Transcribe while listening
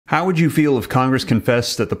How would you feel if Congress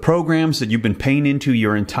confessed that the programs that you've been paying into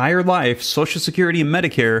your entire life, Social Security and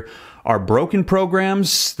Medicare, are broken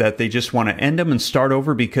programs, that they just want to end them and start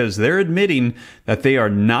over because they're admitting that they are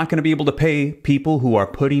not going to be able to pay people who are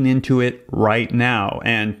putting into it right now?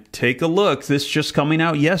 And take a look, this just coming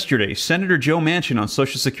out yesterday. Senator Joe Manchin on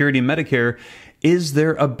Social Security and Medicare. Is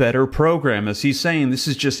there a better program? As he's saying, this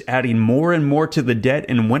is just adding more and more to the debt.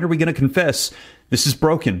 And when are we going to confess this is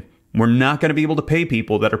broken? We're not going to be able to pay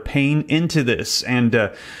people that are paying into this. And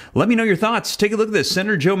let me know your thoughts. Take a look at this.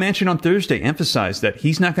 Senator Joe Manchin on Thursday emphasized that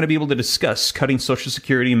he's not going to be able to discuss cutting Social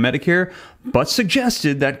Security and Medicare, but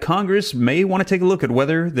suggested that Congress may want to take a look at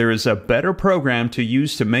whether there is a better program to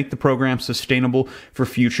use to make the program sustainable for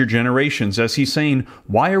future generations. As he's saying,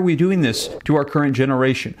 why are we doing this to our current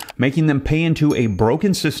generation? Making them pay into a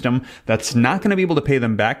broken system that's not going to be able to pay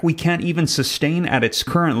them back. We can't even sustain at its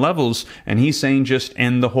current levels. And he's saying just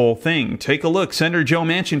end the whole thing. Take a look. Senator Joe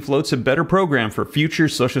Manchin floats a better program for future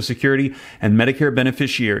Social Security and Medicare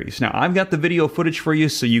beneficiaries. Now, I've got the video footage for you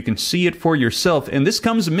so you can see it for yourself. And this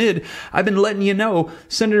comes amid, I've been letting you know,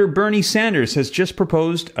 Senator Bernie Sanders has just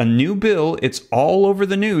proposed a new bill. It's all over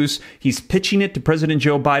the news. He's pitching it to President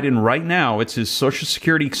Joe Biden right now. It's his Social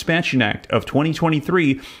Security Expansion Act of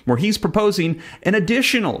 2023, where he's proposing an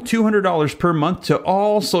additional $200 per month to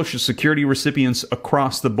all Social Security recipients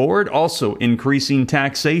across the board, also increasing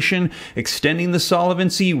taxation, extending the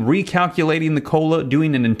solvency, recalculating the COLA,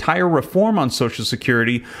 doing an entire reform on Social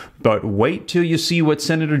Security. But wait till you see what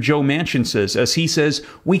Senator Joe Manchin says, as he says,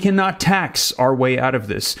 we cannot tax our way out of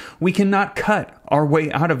this. We cannot cut our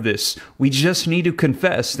way out of this. We just need to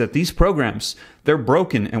confess that these programs, they're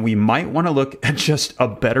broken, and we might want to look at just a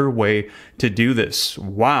better way to do this.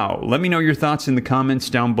 Wow. Let me know your thoughts in the comments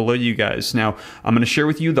down below, you guys. Now, I'm going to share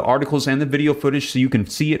with you the articles and the video footage so you can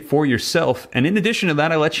see it for yourself. And in addition to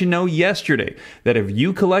that, I let you know yesterday that if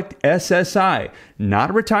you collect SSI,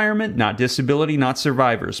 not retirement, not disability, not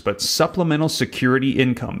survivors, but supplemental security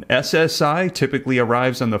income, SSI typically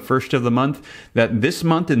arrives on the first of the month, that this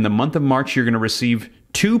month, in the month of March, you're going to receive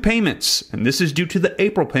two payments, and this is due to the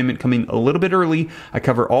April payment coming a little bit early. I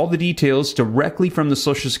cover all the details directly from the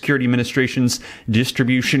Social Security Administration's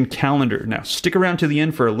distribution calendar. Now, stick around to the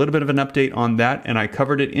end for a little bit of an update on that, and I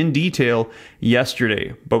covered it in detail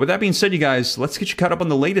yesterday. But with that being said, you guys, let's get you caught up on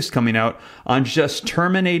the latest coming out on just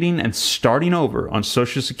terminating and starting over on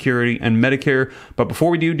Social Security and Medicare. But before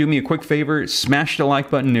we do me a quick favor, smash the like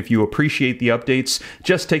button if you appreciate the updates.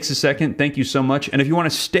 Just takes a second. Thank you so much. And if you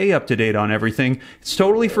want to stay up to date on everything, it's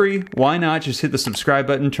totally free. Why not just hit the subscribe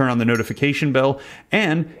button, turn on the notification bell,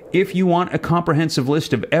 and if you want a comprehensive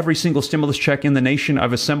list of every single stimulus check in the nation,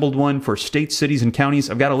 I've assembled one for states, cities, and counties.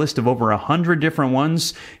 I've got a list of over 100 different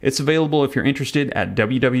ones. It's available if you're interested at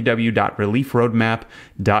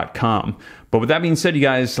www.reliefroadmap.com. But with that being said, you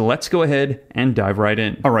guys, let's go ahead and dive right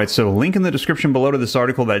in. All right, so link in the description below to this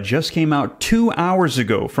article that just came out 2 hours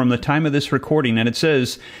ago from the time of this recording, and it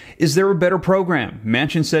says, is there a better program?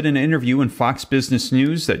 Manchin said in an interview in Fox Business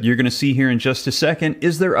News that you're going to see here in just a second,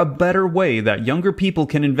 is there a better way that younger people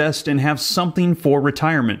can invest and have something for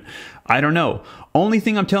retirement? I don't know. Only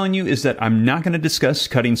thing I'm telling you is that I'm not going to discuss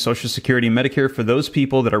cutting Social Security and Medicare for those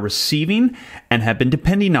people that are receiving and have been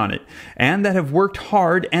depending on it and that have worked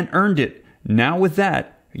hard and earned it. Now with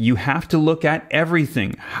that, you have to look at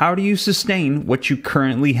everything. How do you sustain what you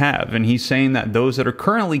currently have? And he's saying that those that are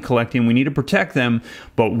currently collecting, we need to protect them.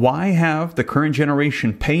 But why have the current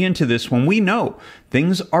generation pay into this when we know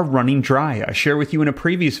things are running dry? I share with you in a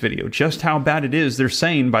previous video just how bad it is. They're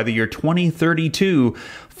saying by the year 2032,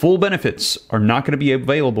 full benefits are not going to be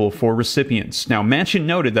available for recipients. Now, Manchin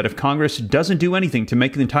noted that if Congress doesn't do anything to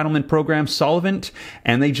make the entitlement program solvent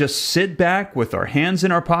and they just sit back with our hands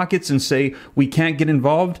in our pockets and say we can't get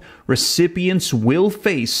involved, recipients will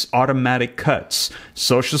face automatic cuts.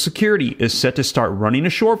 Social Security is set to start running a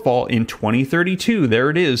shortfall in 2032. There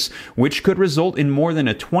it is, which could result in more than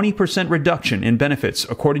a 20% reduction in benefits,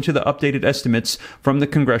 according to the updated estimates from the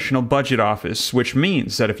Congressional Budget Office, which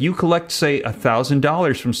means that if you collect, say,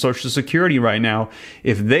 $1,000 from Social Security right now,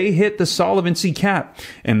 if they hit the solvency cap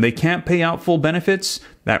and they can't pay out full benefits,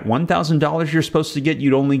 that $1,000 you're supposed to get,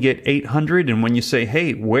 you'd only get $800. And when you say,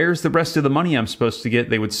 hey, where's the rest of the money I'm supposed to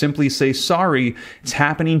get? They would simply say, sorry, it's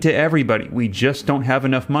happening to everybody. We just don't have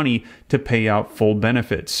enough money to pay out full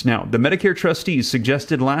benefits. Now, the Medicare trustees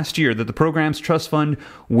suggested last year that the program's trust fund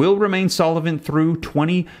will remain solvent through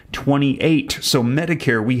 2028. So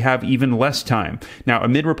Medicare, we have even less time. Now,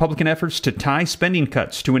 amid Republican efforts to tie spending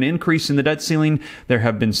cuts to an increase in the debt ceiling, there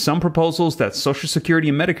have been some proposals that Social Security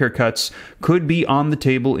and Medicare cuts could be on the table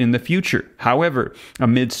table in the future. However,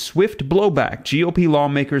 amid swift blowback, GOP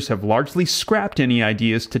lawmakers have largely scrapped any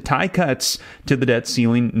ideas to tie cuts to the debt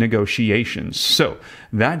ceiling negotiations. So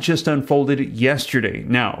that just unfolded yesterday.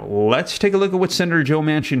 Now, let's take a look at what Senator Joe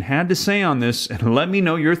Manchin had to say on this, and let me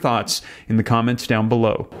know your thoughts in the comments down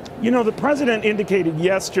below. You know, the president indicated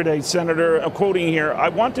yesterday, Senator, quoting here, "I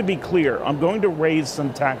want to be clear, I'm going to raise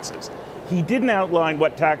some taxes." He didn't outline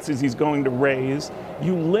what taxes he's going to raise.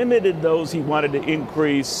 You limited those he wanted to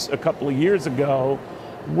increase a couple of years ago.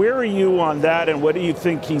 Where are you on that, and what do you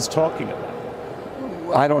think he's talking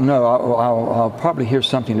about? I don't know. I'll probably hear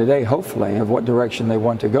something today, hopefully, of what direction they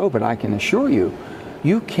want to go, but I can assure you,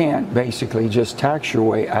 you can't basically just tax your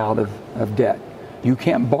way out of debt. You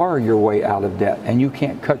can't borrow your way out of debt, and you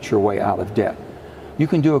can't cut your way out of debt. You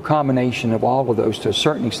can do a combination of all of those to a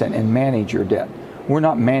certain extent and manage your debt. We're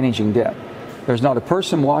not managing debt. There's not a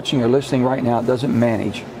person watching or listening right now that doesn't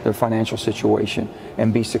manage their financial situation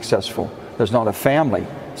and be successful. There's not a family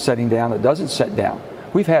sitting down that doesn't sit down.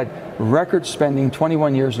 We've had record spending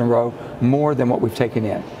 21 years in a row, more than what we've taken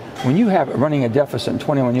in. When you have running a deficit in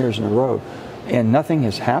 21 years in a row and nothing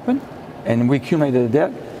has happened and we accumulated a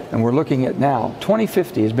debt, and we're looking at now,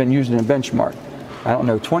 2050 has been used in a benchmark. I don't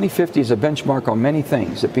know, 2050 is a benchmark on many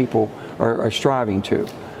things that people are striving to.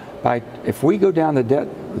 If we go down the debt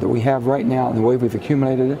that we have right now and the way we've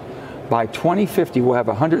accumulated it, by 2050 we'll have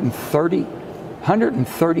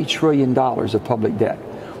 $130 trillion of public debt.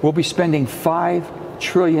 We'll be spending $5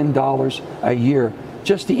 trillion a year,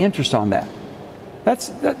 just the interest on that.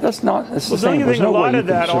 That's not sustainable. Don't you think a lot of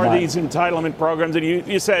that are these entitlement programs? And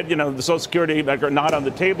you said, you know, the Social Security are not on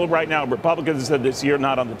the table right now. Republicans said this year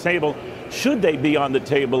not on the table. Should they be on the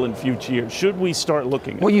table in future years? Should we start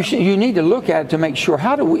looking at you need to look at it to make sure.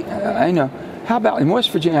 How do we, how about in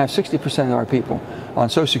West Virginia, I have 60% of our people on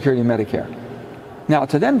Social Security and Medicare. Now,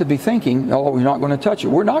 to them to be thinking, oh, we're not going to touch it.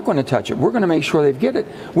 We're not going to touch it. We're going to make sure they get it.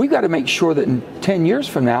 We've got to make sure that in 10 years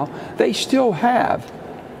from now, they still have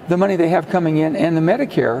the money they have coming in and the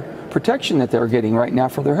Medicare protection that they're getting right now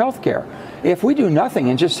for their health care. If we do nothing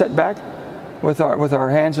and just sit back with our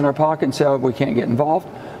hands in our pocket and say, oh, we can't get involved,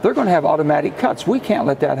 they're going to have automatic cuts. We can't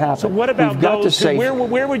let that happen. So what about those?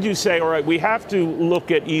 Where would you say, all right, we have to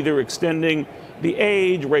look at either extending the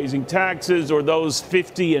age, raising taxes, or those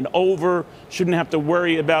 50 and over shouldn't have to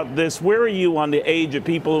worry about this? Where are you on the age of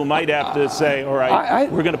people who might have to say, all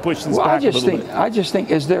right, we're going to push this back a little bit? I just think,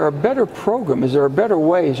 is there a better program? Is there a better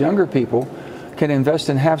way as younger people can invest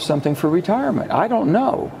and have something for retirement? I don't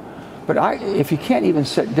know. But if you can't even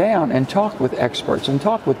sit down and talk with experts and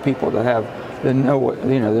talk with people that have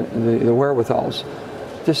the wherewithals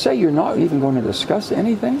to say you're not even going to discuss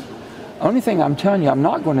anything. Only thing I'm telling you I'm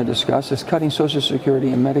not going to discuss is cutting Social Security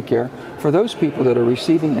and Medicare for those people that are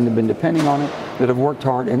receiving and have been depending on it, that have worked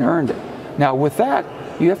hard and earned it. Now with that,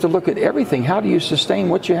 you have to look at everything. How do you sustain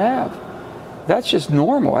what you have? That's just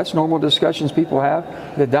normal. That's normal discussions people have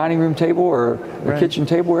at the dining room table or the kitchen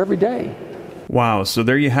table every day. Wow, so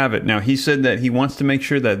there you have it. Now, he said that he wants to make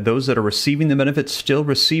sure that those that are receiving the benefits still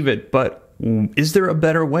receive it, but is there a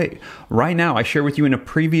better way? Right now, I shared with you in a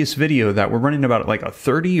previous video that we're running about like a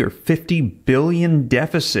 30 or 50 billion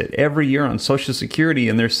deficit every year on Social Security,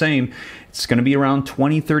 and they're saying it's going to be around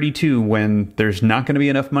 2032 when there's not going to be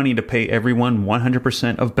enough money to pay everyone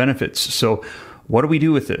 100% of benefits. So what do we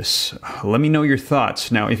do with this? Let me know your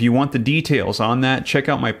thoughts. Now, if you want the details on that, check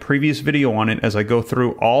out my previous video on it as I go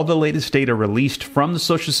through all the latest data released from the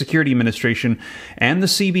Social Security Administration and the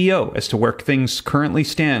CBO as to where things currently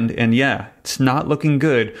stand. And yeah, it's not looking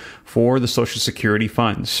good for the Social Security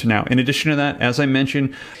funds. Now, in addition to that, as I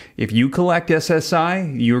mentioned, if you collect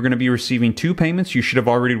SSI, you're going to be receiving 2 payments. You should have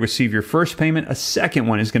already received your first payment. A second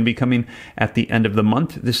one is going to be coming at the end of the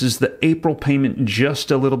month. This is the April payment,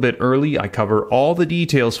 just a little bit early. I cover all the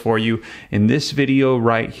details for you in this video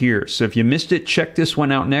right here. So if you missed it, check this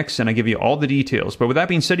one out next and I give you all the details. But with that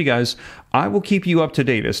being said, you guys, I will keep you up to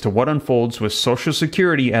date as to what unfolds with Social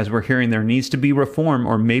Security as we're hearing there needs to be reform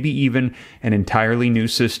or maybe even an entirely new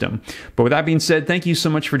system. But with that being said, thank you so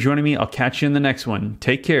much for joining me. I'll catch you in the next one.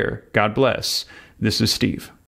 Take care. God bless. This is Steve.